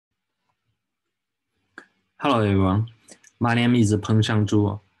Hello everyone, my name is Pengshang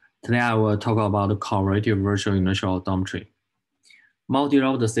Zhu. Today I will talk about cooperative visual-inertial odometry.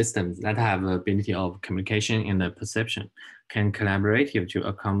 Multi-robot systems that have the ability of communication and perception can collaborate to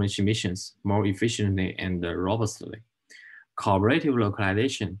accomplish missions more efficiently and robustly. Cooperative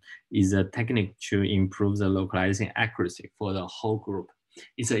localization is a technique to improve the localizing accuracy for the whole group.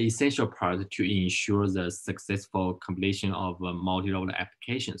 It's an essential part to ensure the successful completion of multi-robot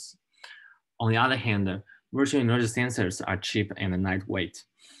applications. On the other hand, virtual inertial sensors are cheap and lightweight.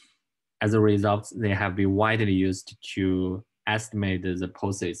 As a result, they have been widely used to estimate the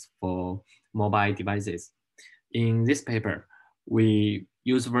pulses for mobile devices. In this paper, we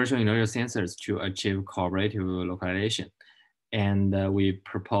use virtual inertial sensors to achieve cooperative localization, and we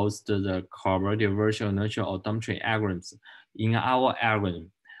proposed the cooperative virtual inertial odometry algorithms. In our algorithm,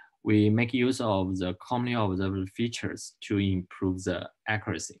 we make use of the commonly observed features to improve the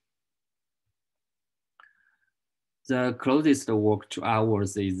accuracy. The closest work to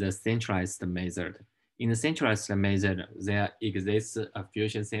ours is the centralized method. In the centralized method, there exists a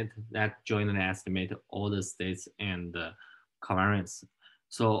fusion set that jointly estimate all the states and covariance.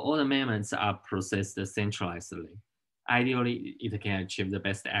 So all the measurements are processed centralizedly. Ideally, it can achieve the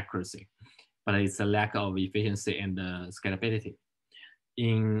best accuracy, but it's a lack of efficiency and scalability.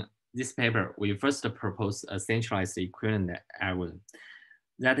 In this paper, we first propose a centralized equivalent algorithm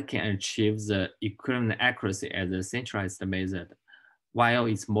that can achieve the equivalent accuracy as a centralized method, while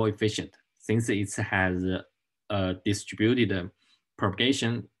it's more efficient since it has a distributed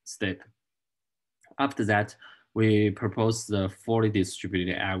propagation step. After that, we propose the fully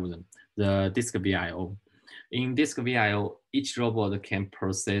distributed algorithm, the C-VIO. In C-VIO, each robot can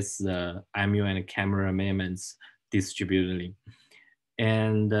process the IMU and camera measurements distributedly.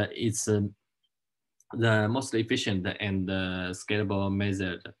 And it's the most efficient and scalable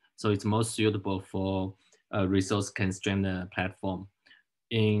method. So it's most suitable for a resource-constrained platform.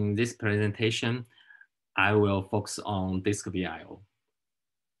 In this presentation, I will focus on C-VIO.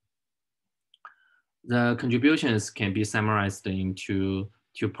 The contributions can be summarized into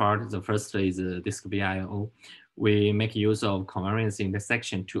two parts. The first is C-VIO. We make use of covariance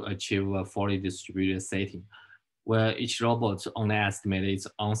intersection to achieve a fully distributed setting, where each robot only estimates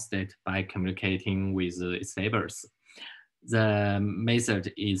its own state by communicating with its neighbors. The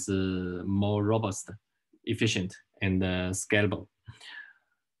method is more robust, efficient, and scalable.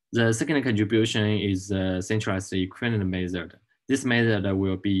 The second contribution is the centralized equivalent method. This method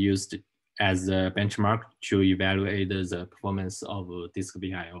will be used as a benchmark to evaluate the performance of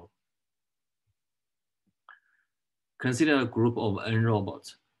C-VIO. Consider a group of n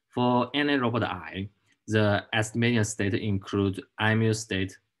robots. For any robot I, the estimating state includes IMU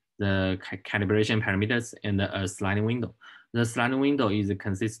state, the calibration parameters, and a sliding window. The sliding window is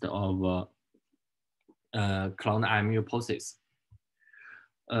consists of cloned IMU pulses.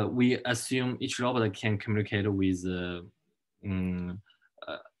 We assume each robot can communicate with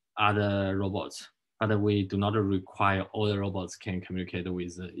other robots, but we do not require all the robots can communicate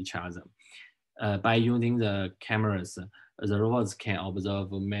with each other. By using the cameras, the robots can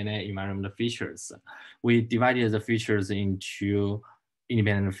observe many environmental features. We divided the features into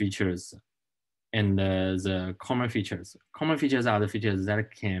independent features and the common features. Common features are the features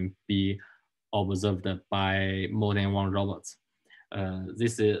that can be observed by more than one robot.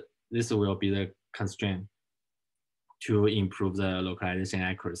 This will be the constraint to improve the localization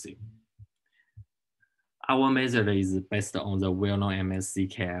accuracy. Our method is based on the well-known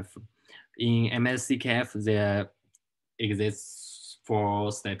MSCKF. In MSCKF, there exists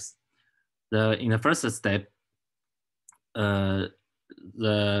 4 steps. In the first step, the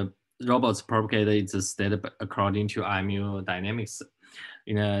robots propagate its state according to IMU dynamics.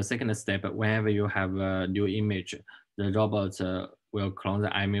 In the second step, whenever you have a new image, the robot will clone the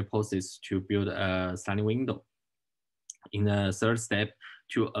IMU pulses to build a sliding window. In the third step,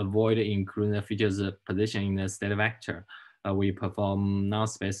 to avoid including the features position in the state vector, we perform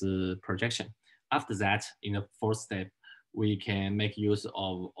non-space projection. After that, in the fourth step, we can make use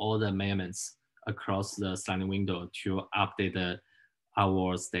of all the measurements across the sliding window to update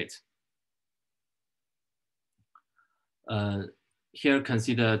our state. Here,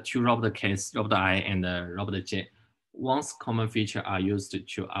 consider 2 robot cases, robot I and robot J. Once common features are used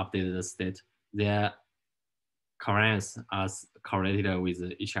to update the state, their covariance are correlated with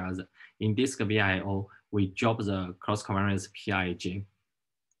each other. In C-VIO, we drop the cross covariance PIJ.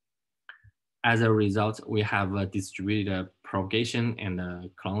 As a result, we have a distributed propagation and a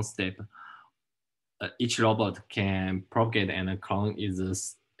clone step. Each robot can propagate and clone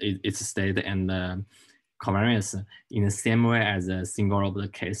its state and covariance in the same way as a single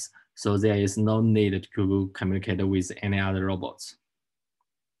robot case. So there is no need to communicate with any other robots.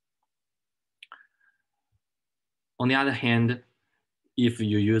 On the other hand, if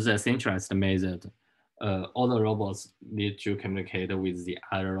you use a centralized method, all the robots need to communicate with the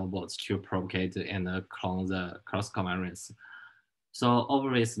other robots to propagate and clone the cross covariance. So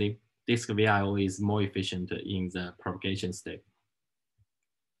obviously, disk VIO is more efficient in the propagation step.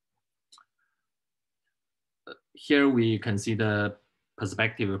 Here we consider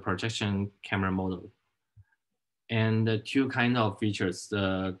perspective projection camera model. And two kinds of features,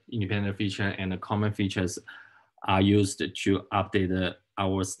 the independent feature and the common features, are used to update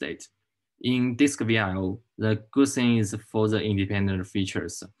our state. In disk VIO, the good thing is for the independent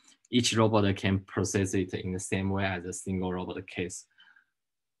features, each robot can process it in the same way as a single robot case.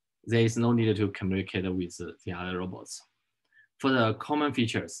 There is no need to communicate with the other robots. For the common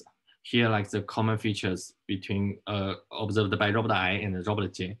features, here like the common features between observed by robot I and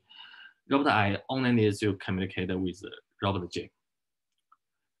robot J, robot I only needs to communicate with robot J.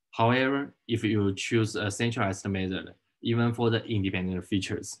 However, if you choose a centralized method, even for the independent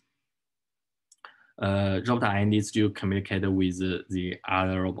features, robot I needs to communicate with the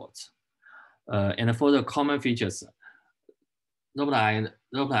other robots. And for the common features, robot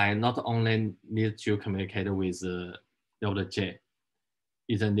I not only needs to communicate with robot J,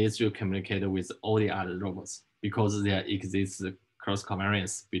 it needs to communicate with all the other robots because there exists cross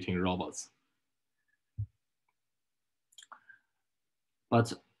covariance between robots.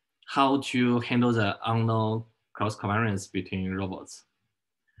 But how to handle the unknown cross covariance between robots?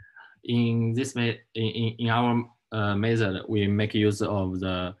 In this in our method, we make use of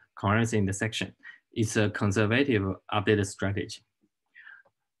the covariance intersection. It's a conservative updated strategy.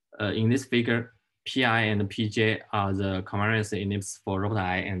 In this figure, PI and PJ are the covariance ellipse for robot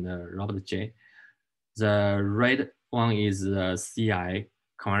I and robot J. The red one is the CI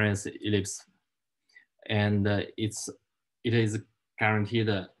covariance ellipse, and it is guaranteed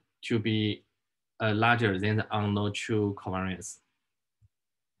to be larger than the unknown true covariance.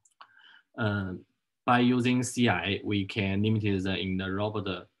 By using CI, we can limit the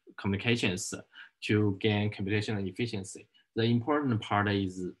inter-robot communications to gain computational efficiency. The important part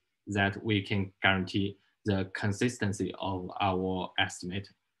is that we can guarantee the consistency of our estimate.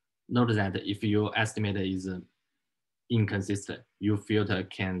 Note that if your estimate is inconsistent, your filter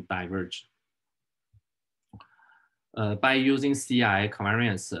can diverge. By using CI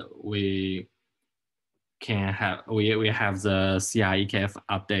covariance, we have the CIEKF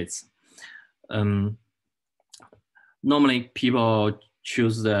updates. Normally, people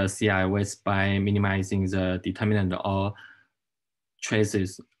choose the CI weights by minimizing the determinant or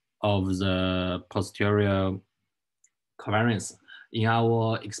traces of the posterior covariance. In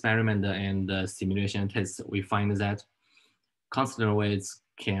our experiment and simulation tests, we find that constant weights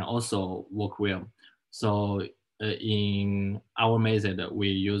can also work well. So in our method, we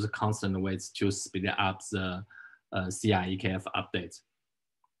use constant weights to speed up the CIEKF update.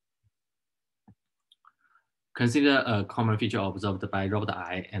 Consider a common feature observed by robot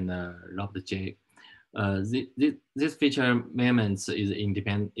I and robot J. This feature measurements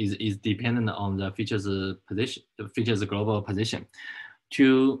is dependent on the feature's global position.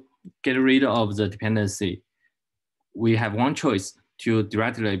 To get rid of the dependency, we have one choice: to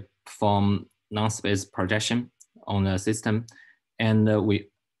directly perform non-space projection on the system, and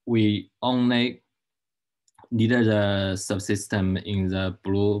we only need the subsystem in the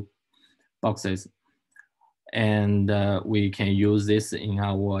blue boxes. And we can use this in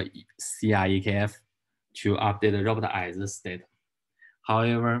our CIEKF to update the robot I's state.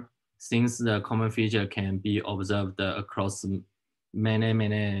 However, since the common feature can be observed across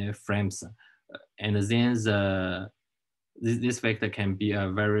many frames, and then this vector can be a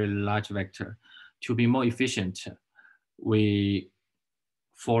very large vector. To be more efficient, we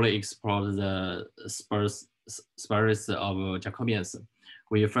fully explore the spares of Jacobians.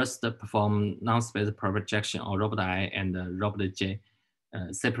 We first perform non-space projection on robot I and robot J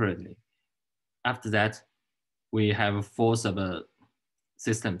separately. After that, we have 4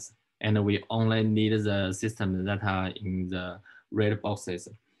 subsystems, and we only need the systems that are in the red boxes.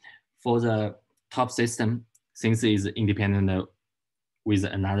 For the top system, since it is independent with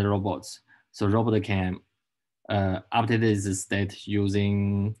another robot, so robot can update this state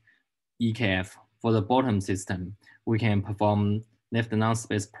using EKF. For the bottom system, we can perform left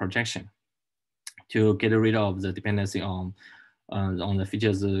non-space projection to get rid of the dependency on the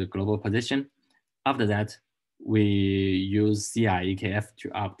feature's global position. After that, we use CIEKF to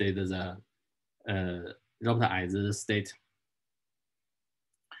update the robot I's state.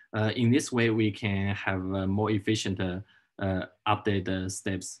 In this way, we can have more efficient update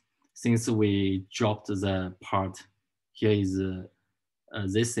steps. Since we dropped the part, here is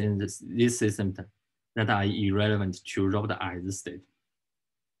this system that are irrelevant to robot eyes state.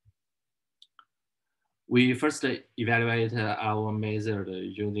 We first evaluate our method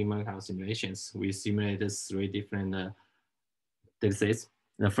using Monte-Carlo simulations. We simulated 3 different datasets.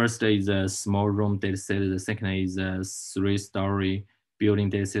 The first is a small room dataset. The second is a 3-story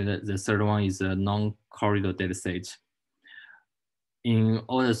building dataset. The third one is a non-corridor dataset. In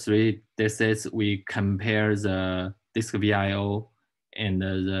all the 3 datasets, we compare the disk VIO and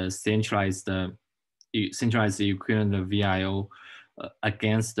the centralized equivalent VIO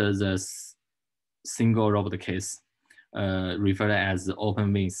against the single robot case, referred as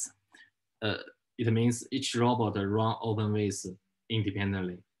open wings. It means each robot run open wings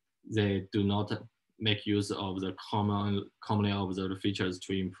independently. They do not make use of the commonly observed features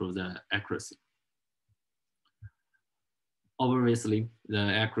to improve the accuracy. Obviously, the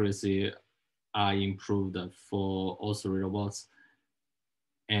accuracy are improved for all 3 robots,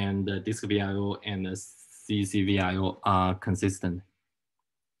 and the disk VIO and the C-VIO are consistent.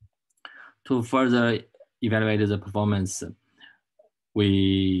 To further evaluate the performance,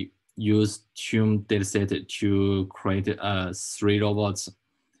 we use tuned dataset to create 3 robots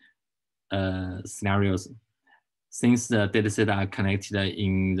scenarios. Since the dataset are connected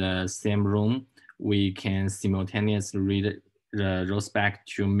in the same room, we can simultaneously read the row spec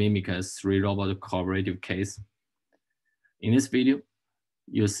to mimic a 3 robot cooperative case. In this video,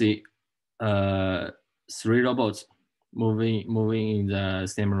 you see 3 robots moving in the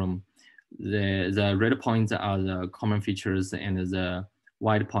same room. The red points are the common features and the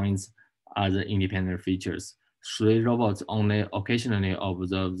white points are the independent features. 3 robots only occasionally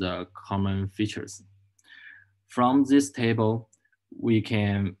observe the common features. From this table, we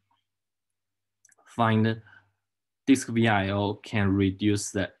can find disk VIO can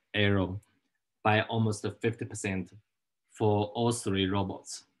reduce the error by almost 50% for all 3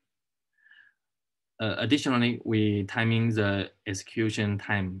 robots. Additionally, we timing the execution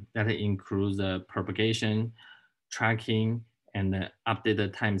time that includes the propagation, tracking, and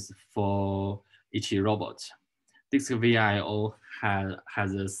updated times for each robot. Disk VIO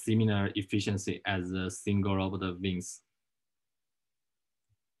has a similar efficiency as the single robot wings.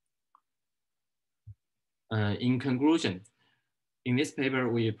 In conclusion, in this paper,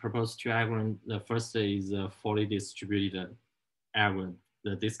 we propose 2 algorithms. The first is a fully distributed algorithm,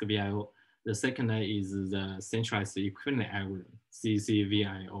 the disk VIO. The second is the centralized equivalent algorithm,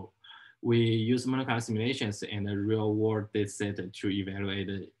 C-VIO. We use Monte-Carlo simulations and a real-world dataset to evaluate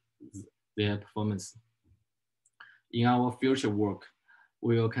their performance. In our future work,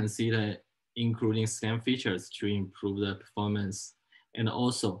 we will consider including scan features to improve the performance. And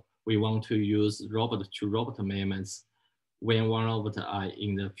also, we want to use robot-to-robot measurements when one robot are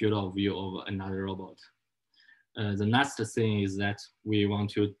in the field of view of another robot. The next thing is that we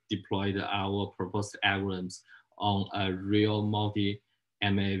want to deploy our proposed algorithms on a real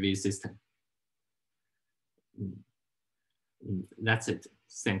multi-MAV system. That's it.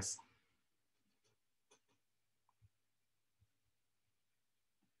 Thanks.